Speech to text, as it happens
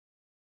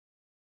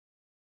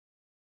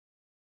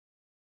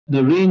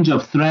the range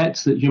of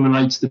threats that human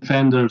rights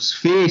defenders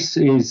face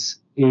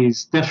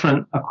is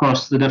different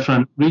across the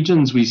different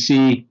regions. We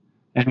see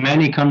in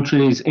many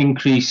countries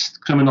increased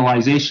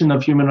criminalization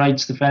of human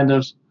rights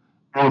defenders,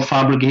 more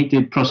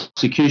fabricated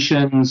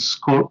prosecutions,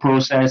 court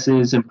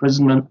processes,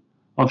 imprisonment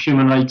of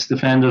human rights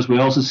defenders. We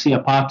also see a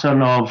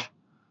pattern of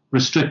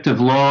restrictive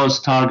laws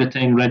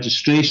targeting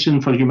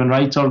registration for human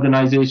rights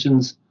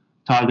organizations,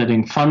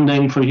 targeting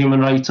funding for human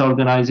rights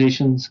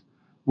organizations.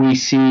 We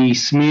see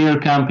smear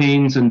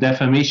campaigns and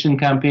defamation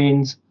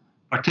campaigns,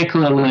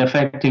 particularly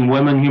affecting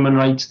women human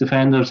rights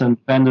defenders and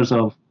defenders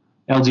of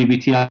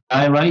LGBTI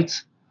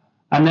rights.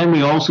 And then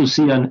we also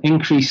see an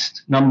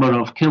increased number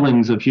of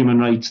killings of human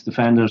rights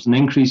defenders, an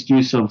increased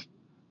use of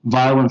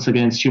violence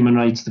against human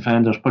rights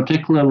defenders,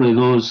 particularly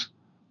those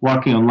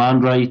working on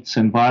land rights,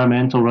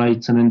 environmental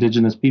rights, and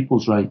Indigenous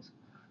peoples' rights,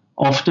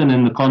 often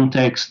in the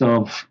context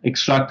of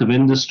extractive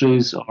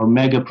industries or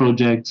mega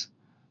projects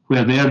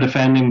where they're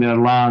defending their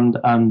land,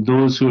 and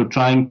those who are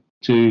trying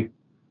to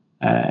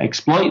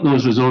exploit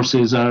those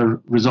resources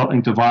are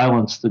resorting to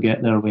violence to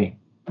get their way.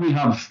 We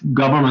have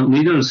government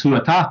leaders who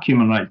attack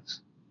human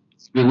rights.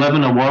 We live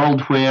in a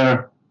world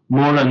where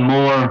more and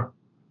more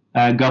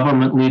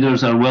government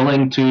leaders are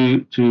willing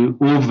to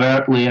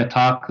overtly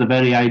attack the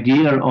very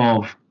idea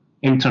of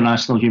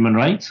international human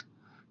rights,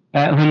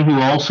 and who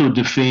also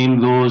defame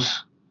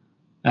those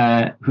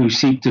who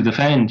seek to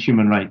defend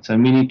human rights.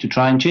 And we need to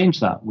try and change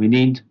that. We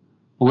need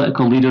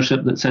political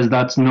leadership that says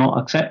that's not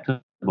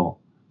acceptable,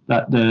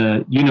 that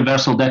the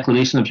Universal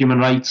Declaration of Human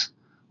Rights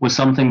was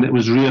something that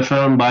was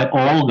reaffirmed by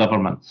all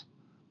governments.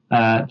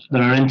 There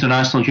are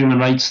international human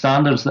rights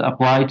standards that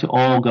apply to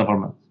all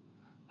governments.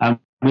 And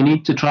we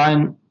need to try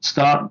and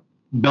start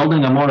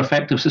building a more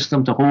effective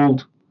system to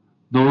hold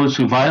those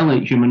who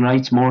violate human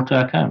rights more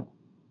to account.